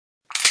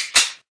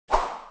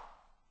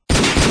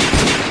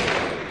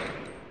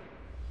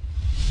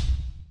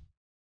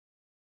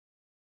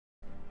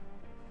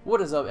What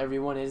is up,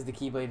 everyone? It is the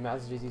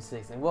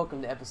thekeyblademaster326, and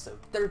welcome to episode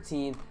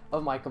 13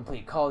 of my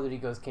complete Call of Duty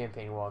Ghost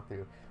campaign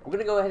walkthrough. We're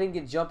gonna go ahead and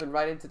get jumping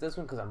right into this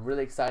one because I'm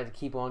really excited to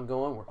keep on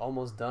going. We're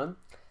almost done.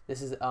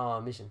 This is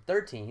mission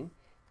 13,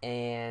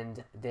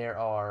 and there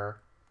are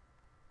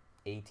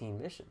 18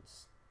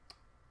 missions.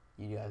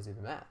 You guys do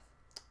the math.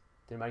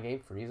 Did my game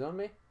freeze on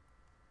me?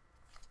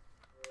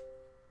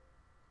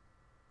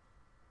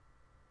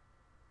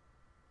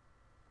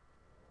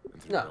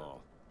 No.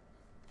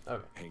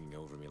 Okay. Hanging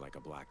over me like a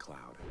black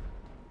cloud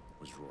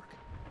was Rourke.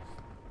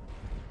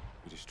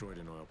 We destroyed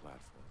an oil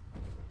platform,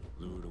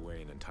 lured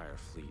away an entire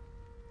fleet,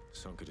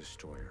 sunk a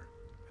destroyer,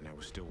 and I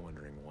was still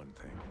wondering one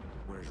thing.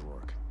 Where's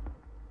Rourke?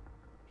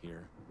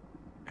 Here?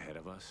 Ahead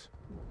of us?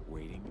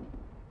 Waiting?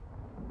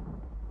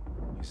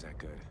 Is that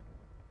good?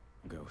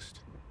 Ghost.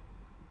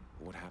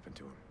 What happened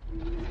to him?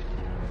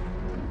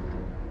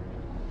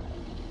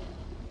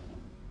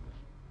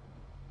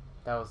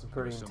 That was some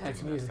pretty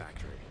intense music.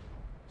 Factory.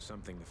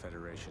 Something the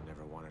Federation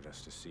never wanted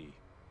us to see,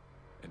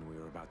 and we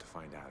were about to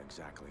find out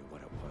exactly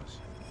what it was.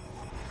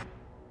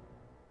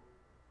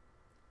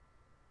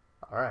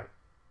 Alright.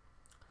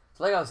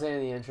 So like I was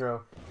saying in the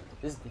intro,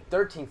 this is the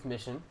 13th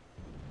mission,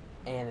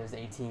 and there's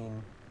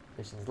 18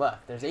 missions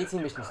left. There's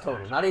 18 missions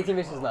total. Not 18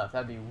 missions left.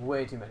 That'd be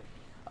way too many.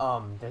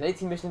 There's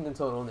 18 missions in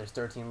total, and there's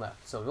 13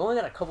 left. So we only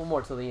got a couple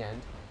more till the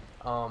end.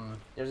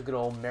 There's a good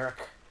old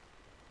Merrick.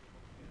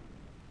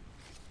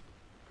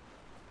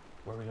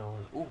 Where are we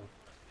going? Ooh.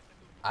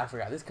 I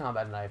forgot. This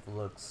combat knife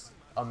looks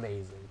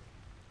amazing.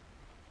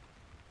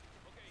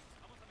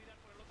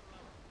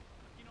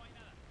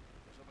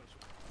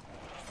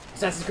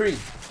 Assassin's Creed.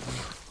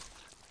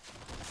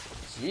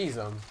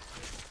 Jeez,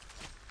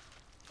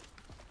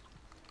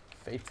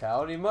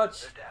 fatality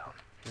much?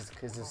 Just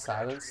because it's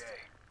silenced.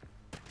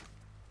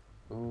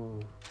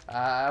 Ooh,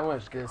 I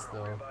want this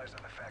though.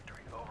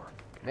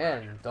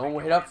 Man, don't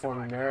wait up for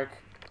me, Merrick.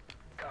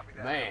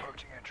 Man.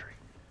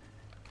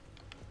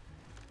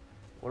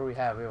 What do we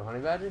have? We have a honey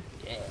badger?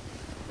 Yeah.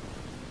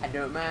 I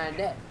don't mind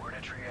that. We're in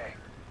entry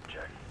A.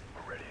 Check.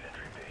 We're ready at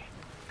entry B.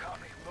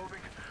 Copy. Moving.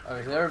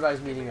 Okay, so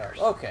everybody's meeting up.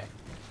 Okay.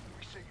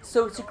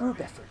 So it's a group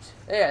effort.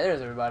 Yeah,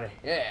 there's everybody.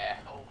 Yeah.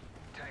 Hold.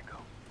 Tango.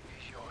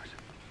 He's yours.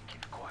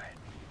 Keep it quiet.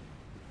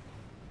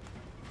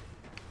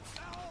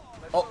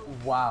 Oh,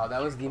 wow.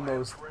 That was the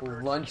most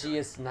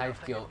lunchiest knife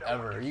kill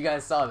ever. You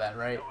guys saw that,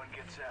 right? No one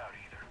gets out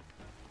either.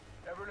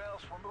 Everyone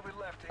else, we're moving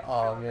left.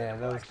 Oh, man.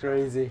 That was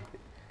crazy.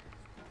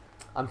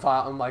 I'm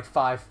like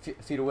 5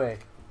 feet away.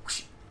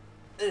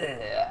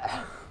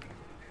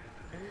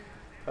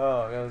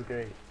 Oh, that was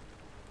great.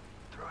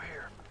 Through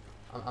here.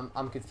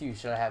 I'm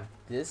confused. Should I have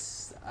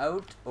this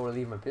out or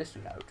leave my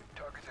pistol out?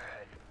 Target's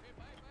ahead.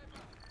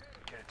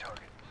 Get a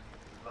target.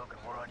 Logan,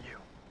 we're on you.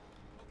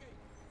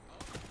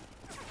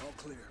 All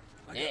clear.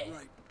 I Yeah. got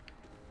right.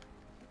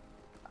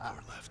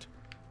 Cover left.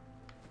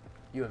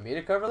 You want me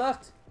to cover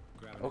left?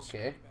 Grab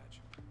Okay.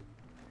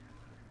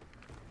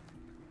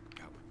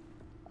 Go.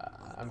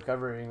 I'm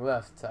covering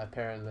left,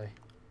 apparently.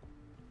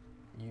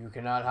 You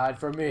cannot hide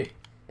from me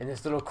in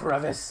this little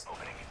crevice.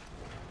 Opening.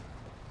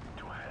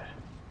 To ahead.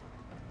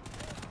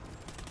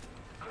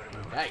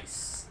 Good.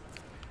 Nice.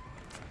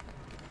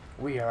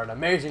 We are an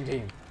amazing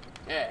team.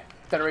 Yeah.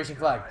 Federation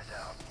flag.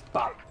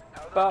 Bop.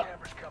 Bop.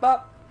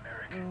 Bop.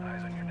 Merrick,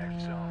 eyes on your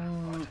next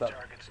zone. Lots of Bop.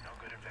 targets, no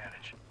good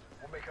advantage.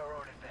 We'll make our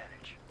own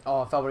advantage.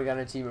 Oh, if I would have got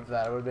an achievement for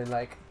that, I would have been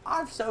like,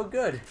 I'm so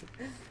good.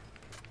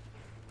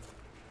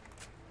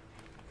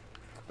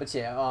 But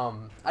yeah,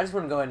 I just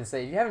want to go ahead and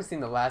say, if you haven't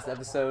seen the last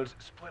episode,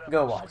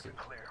 go watch it.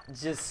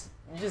 Just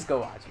go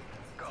watch it.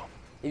 Go.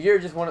 If you're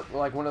just one of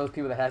those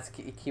people that has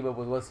to keep up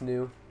with what's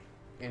new,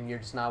 and you're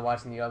just not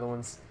watching the other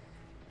ones,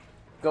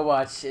 go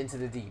watch Into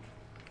the Deep,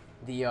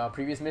 the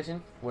previous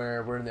mission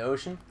where we're in the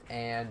ocean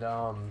and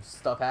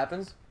stuff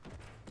happens.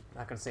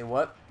 Not gonna say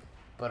what,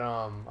 but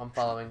I'm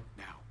following.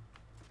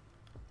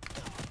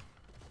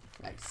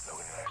 Nice.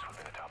 Logan, the next one's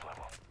in the top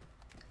level.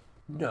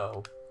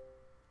 No.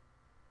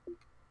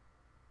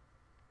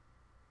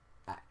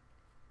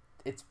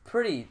 It's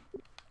pretty.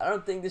 I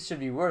don't think this should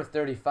be worth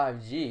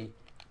 35G.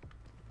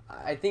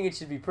 I think it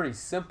should be pretty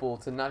simple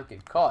to not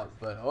get caught.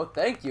 But oh,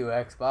 thank you,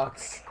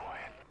 Xbox.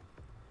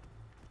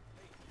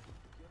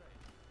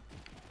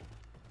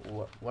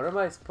 What am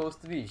I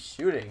supposed to be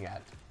shooting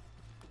at?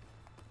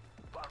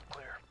 Bottom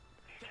clear.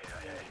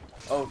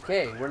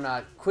 Okay, we're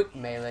not quick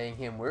meleeing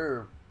him.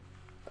 We're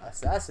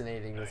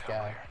assassinating this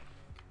guy.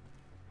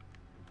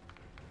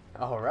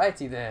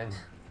 Alrighty then.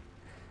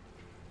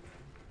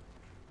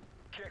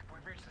 Kick,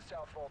 we've reached the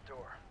south vault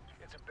door.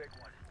 It's a big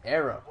one.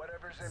 Arrow.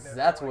 Whatever's in there,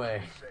 That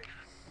way.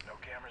 no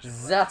cameras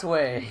in That place.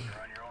 way.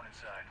 You're on your own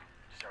inside.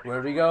 Starting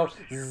Where do we go?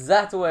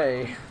 That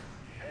way.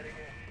 Heading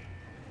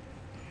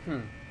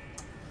in.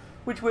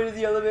 Which way did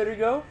the elevator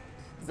go?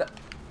 That.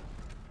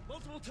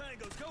 Multiple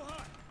tangos. Go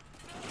high.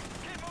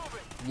 Keep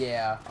moving.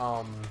 Yeah.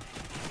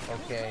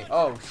 Okay.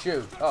 Oh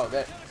shoot. Oh,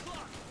 that.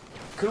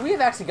 Could we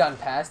have actually gotten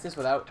past this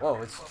without? Oh,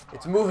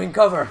 it's moving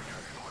cover.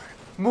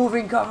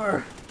 Moving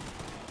cover.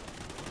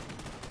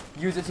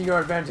 Use it to your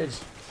advantage.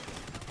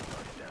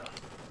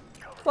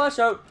 Cover Flash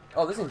out.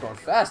 Oh, this thing's going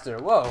faster.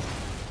 Whoa.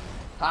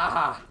 Ha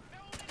ha.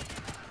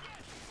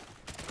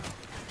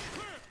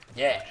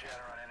 Yeah.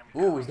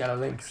 Ooh, he's got a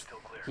lynx.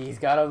 He's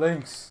got a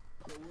lynx.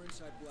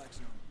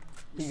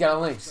 He's got a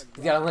lynx.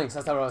 He's got a lynx.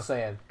 That's not what I was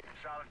saying.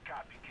 Solid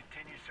copy.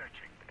 Continue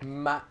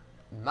searching.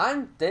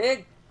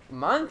 Mante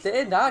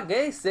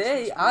nage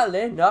se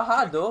ale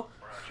nahado.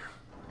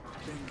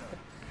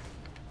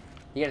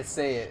 You gotta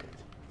say it.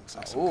 Looks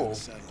like some kind Ooh. of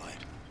satellite.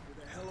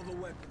 With a hell of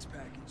a weapons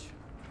package.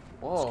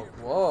 Whoa,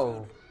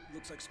 whoa.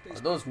 Looks like space.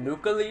 Are those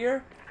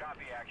nuclear?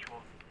 Copy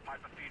actual. Pipe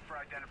a feed for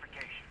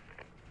identification.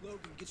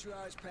 Logan, get your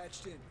eyes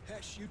patched in.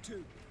 Hesh, you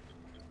too.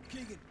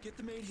 Keegan, get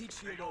the main heat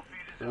shield Visual open.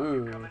 feed is up.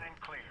 Ooh. You're coming in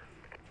clear.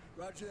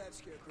 Roger that,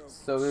 Scarecrow.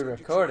 So we're Subject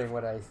recording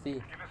what I see.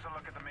 Give us a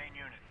look at the main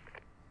unit.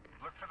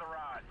 Look for the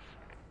rods.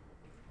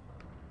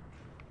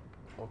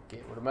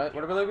 Okay, what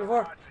are we looking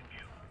for? Rods in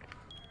view.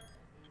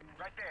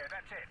 Right there,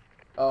 that's it.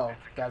 Oh, It's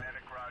a that.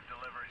 kinetic rod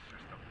delivery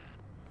system.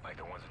 Like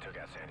the ones that took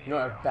out San You know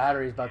our Diego.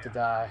 battery's about to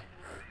die.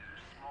 These are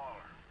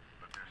smaller,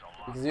 but there's a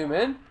lot You can zoom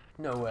in?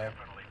 No way.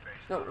 definitely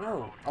based No, on our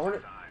no. own I want to.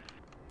 design.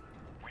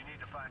 We need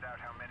to find out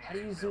how many How do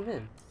you they zoom built.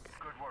 in?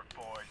 Good work,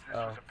 boys. This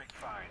Oh. was a big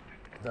find.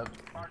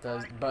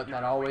 The button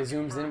that always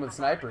zooms in with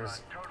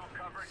snipers. Total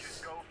coverage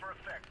is go for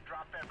effect.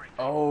 Drop everything.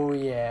 Oh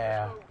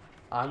yeah.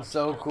 I'm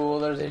so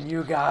cooler than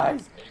you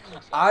guys.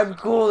 I'm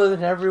cooler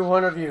than every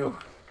one of you.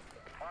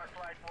 Arc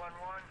flight 1-1,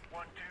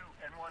 1-2,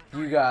 and 1-3.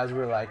 You guys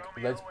were like,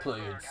 let's Romeo play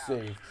and it Lurk out.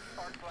 safe.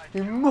 Arc flight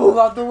You 2, move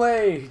out the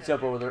way.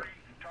 Jump over there.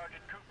 target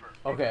Cooper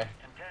Okay.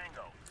 and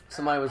Tango.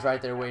 Somebody was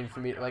right there waiting for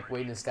me, like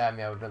waiting to stab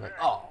me. I would have been like,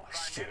 oh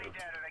shoot. Any data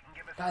that can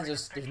give us a Guys, big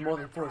there's picture more of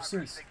than their 4 progress,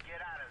 suits. they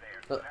get out of there.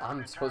 But That's I'm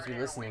an supposed to be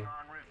entire listening. air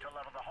wing en route to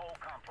level the whole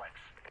complex.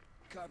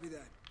 Copy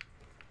that.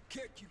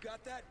 Kick, you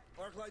got that?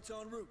 Arc lights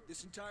en route.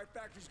 This entire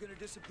factory's gonna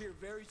disappear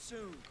very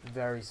soon.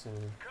 Very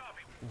soon.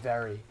 Copy.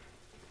 Very.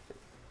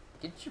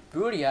 Get your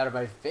booty out of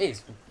my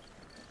face,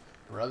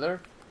 brother.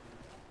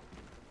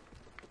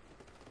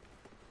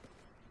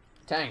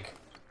 Tank.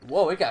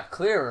 Whoa, it got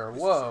clearer.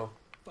 Whoa.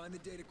 Find the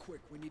data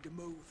quick. We need to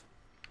move.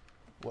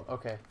 Whoa,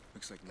 okay.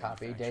 Looks like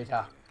Copy manufacturing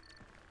data.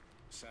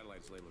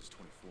 Satellite's label is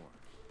 24.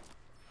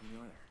 How many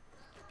are there?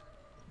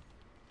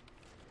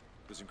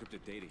 There's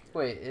encrypted data here.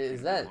 Wait, is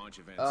Maybe that launch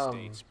event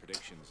states,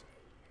 predictions?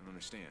 I don't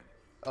understand.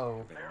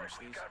 oh, They launch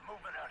We these? got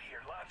movement out here.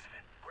 Lots of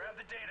it. Grab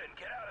the data and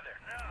get out of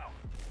there now.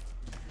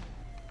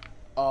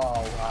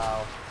 oh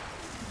wow.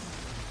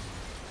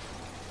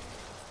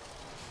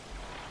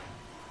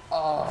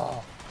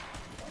 Oh.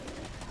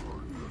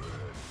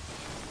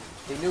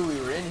 They knew we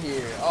were in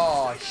here.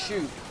 Oh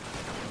shoot.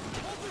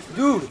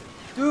 Dude,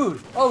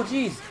 oh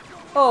jeez.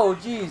 Oh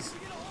jeez.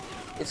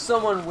 If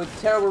someone with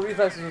terrible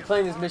reflexes was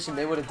playing this mission,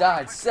 they would have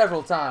died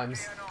several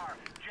times. PNR.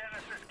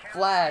 Genesis can't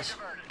Flash, be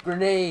diverted.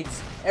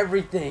 grenades,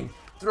 everything.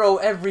 Throw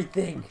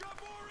everything.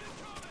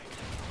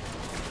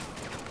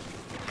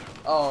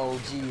 Oh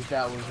jeez,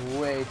 that was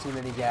way too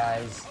many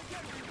guys.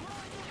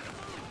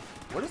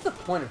 What is the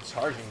point of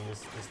charging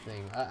this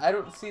thing? I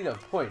don't see the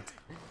point.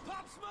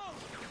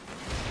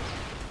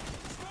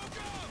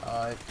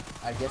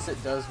 I guess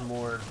it does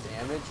more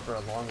damage for a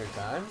longer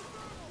time.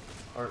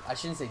 Or I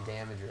shouldn't say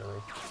damage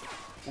really.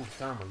 Ooh,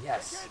 thermal,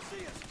 yes.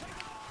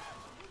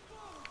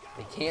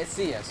 They can't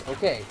see us.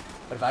 Okay,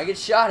 but if I get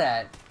shot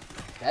at,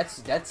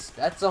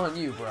 that's on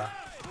you, bruh.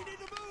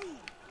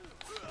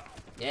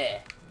 Yeah.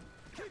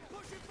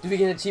 Do we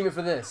get an achievement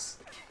for this?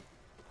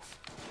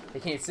 They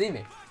can't see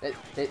me.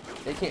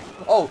 They can't.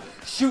 Oh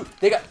shoot!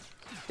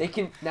 They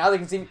can now. They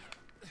can see me.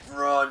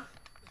 Run!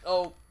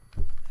 Oh,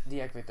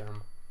 deactivate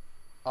them.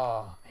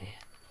 Oh man,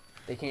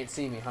 they can't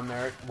see me, huh,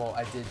 Merrick? Well,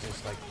 I did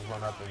just like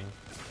run up and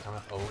kind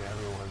of own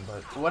everyone,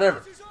 but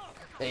whatever.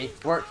 They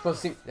weren't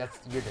supposed to see me.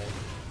 You're dead.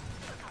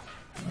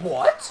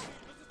 What?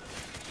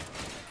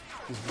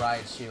 These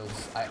riot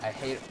shields. I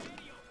hate it.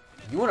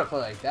 You want to play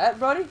like that,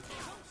 buddy?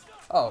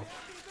 Oh,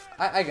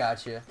 I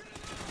got you.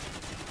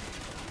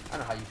 I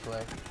know how you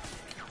play.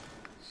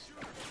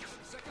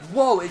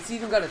 Whoa, it's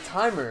even got a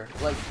timer.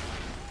 Like,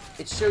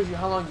 it shows you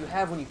how long you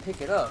have when you pick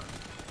it up.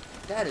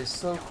 That is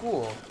so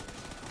cool.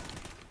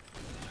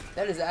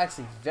 That is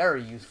actually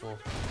very useful.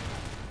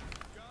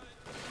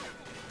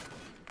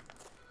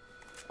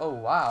 Oh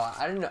wow,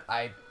 I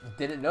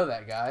didn't know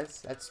that,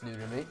 guys. That's new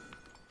to me.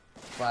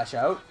 Flash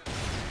out.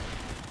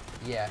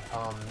 Yeah,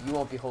 you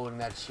won't be holding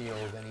that shield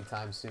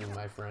anytime soon,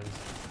 my friend.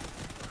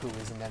 Who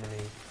is an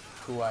enemy,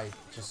 who I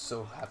just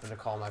so happen to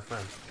call my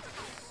friend.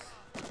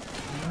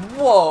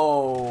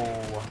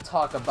 Whoa!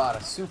 Talk about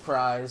a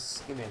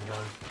surprise. Give me a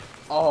gun.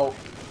 Oh.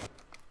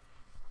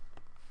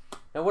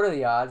 Now, what are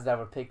the odds that I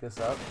would pick this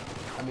up?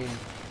 I mean,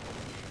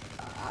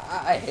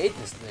 I hate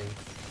this thing.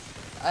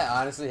 I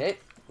honestly hate.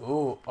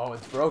 Ooh, oh,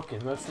 it's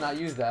broken. Let's not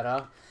use that,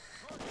 huh?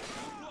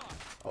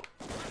 Oh.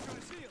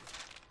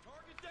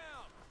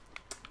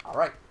 All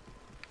right.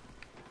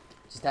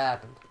 Just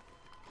happened.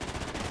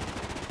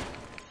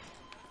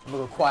 I'm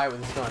gonna go quiet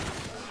with this gun.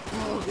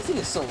 This thing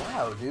is so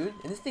loud, dude.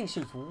 And this thing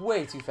shoots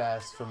way too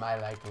fast for my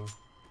liking.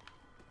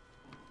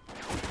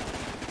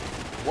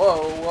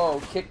 Whoa,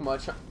 whoa, kick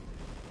much.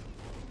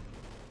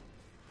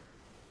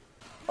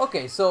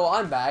 Okay, so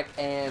I'm back,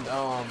 and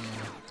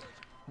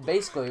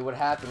basically what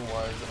happened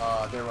was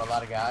there were a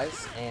lot of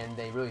guys, and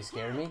they really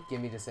scared me.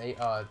 Give me to say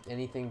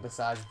anything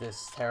besides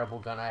this terrible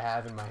gun I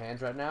have in my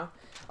hands right now.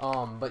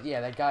 But yeah,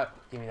 that guy.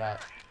 Give me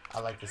that. I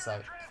like the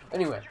sight.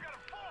 Anyway,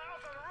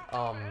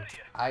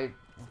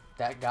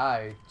 that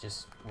guy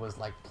just was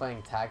like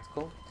playing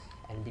tactical,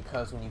 and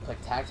because when you play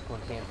tactical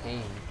in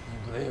campaign,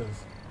 you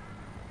live.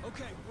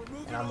 Okay, we're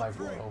moving. And I'm on like,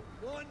 three. whoa.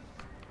 1,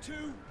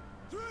 2,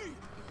 3.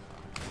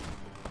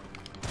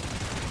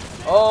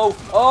 Oh,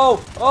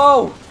 oh,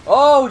 oh,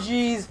 oh,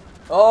 jeez.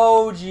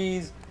 Oh,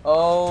 jeez.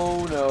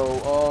 Oh,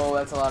 no. Oh,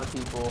 that's a lot of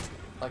people.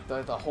 Like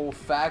the whole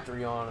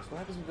factory on us. What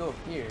happens if we go up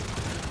here?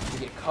 We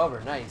get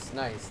cover. Nice,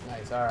 nice,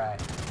 nice. All right.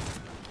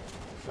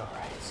 All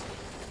right.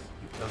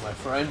 You killed my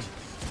friend.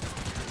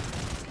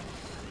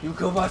 You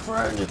killed my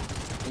friend.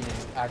 He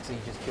didn't actually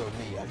just killed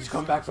me. I just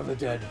come back from the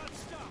dead.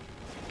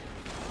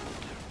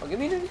 Oh, give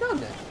me a gun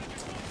then.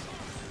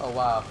 Oh,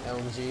 wow.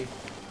 LMG.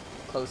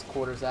 Close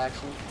quarters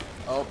action.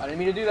 Oh, I didn't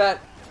mean to do that.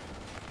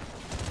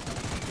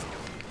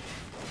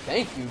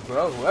 Thank you,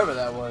 bro. Whoever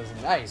that was.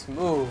 Nice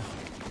move.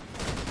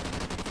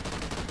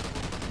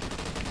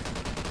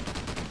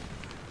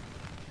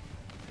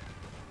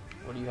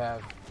 What do you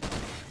have?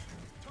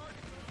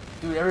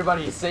 Dude,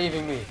 everybody is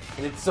saving me.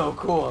 And it's so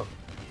cool.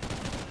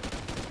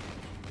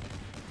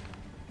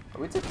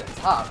 We took the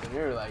top, and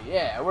we were like,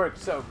 yeah, it worked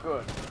so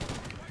good.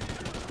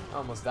 I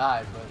almost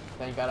died, but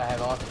thank God I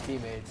have awesome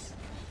teammates.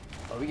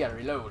 Oh, we gotta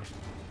reload.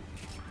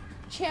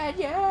 Chad,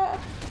 yeah!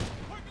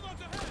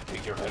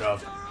 Pick your head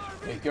up.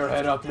 Pick your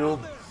head up,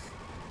 noob.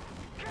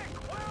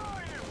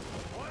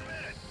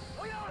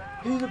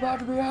 He's about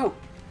to be out.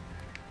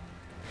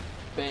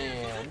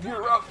 Bam,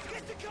 you're up.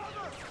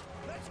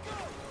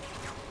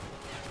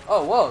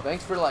 Oh, whoa,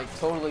 thanks for like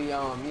totally,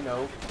 you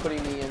know,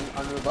 putting me in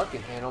under the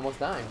bucket and almost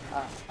dying.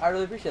 I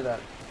really appreciate that.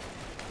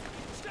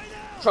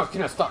 Truck,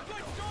 can I stop?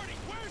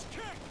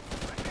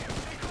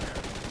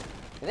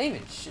 Can they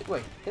even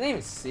wait, can they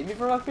even see me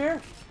from up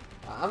here?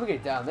 I'm gonna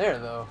get down there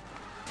though.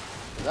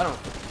 'Cause I don't.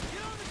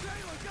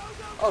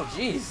 Oh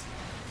jeez.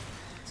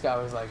 This guy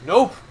was like,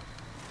 nope.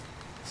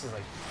 This is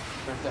like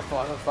Grand Theft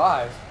Auto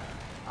 5.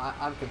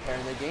 I'm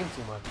comparing the game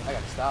too much. I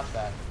gotta stop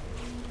that.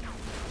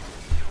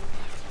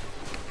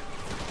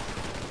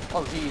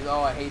 Oh jeez.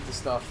 Oh, I hate this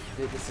stuff.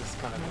 This is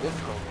kind of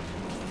difficult.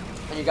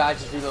 And you guys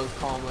just do those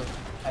calmly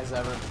as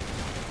ever.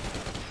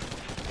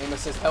 Aim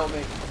assist, help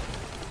me.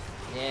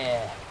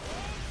 Yeah.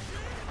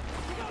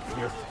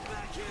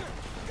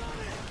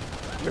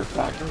 Your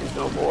factory is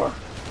no more.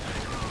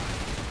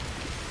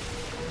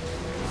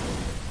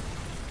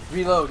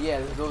 Reload. Yeah,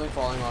 there's a building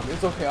falling on me.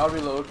 It's okay. I'll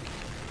reload.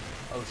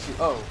 Oh shoot.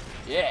 Oh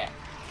yeah.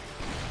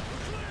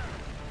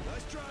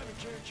 Nice driving,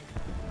 Kirch.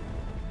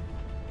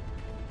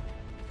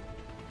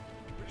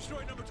 We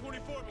destroyed number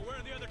 24, but where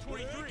are the other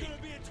 23? We're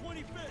gonna be at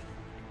 25th.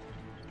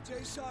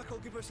 JSOC will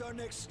give us our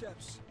next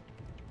steps.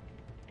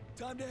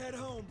 Time to head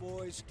home,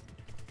 boys.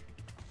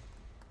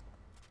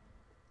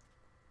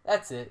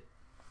 That's it.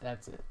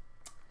 That's it.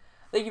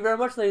 Thank you very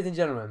much, ladies and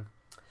gentlemen.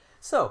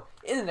 So,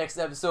 in the next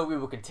episode, we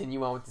will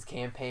continue on with this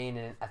campaign,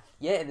 and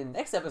yeah, in the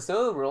next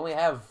episode, we'll only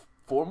have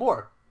 4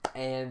 more.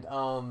 And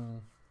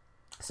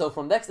so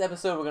from next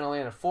episode, we're gonna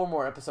land on 4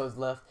 more episodes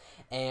left.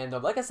 And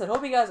like I said,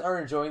 hope you guys are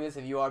enjoying this.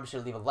 If you are, be sure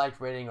to leave a like,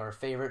 rating, or a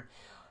favorite.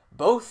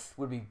 Both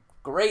would be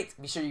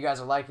great. Be sure you guys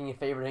are liking and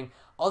favoriting.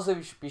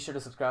 Also, be sure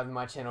to subscribe to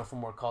my channel for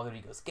more Call of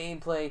Duty Ghosts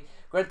gameplay,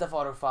 Grand Theft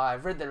Auto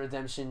 5, Red Dead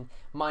Redemption,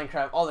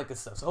 Minecraft, all that good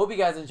stuff. So hope you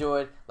guys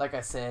enjoyed. Like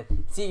I said,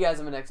 see you guys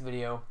in the next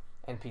video,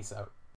 and peace out.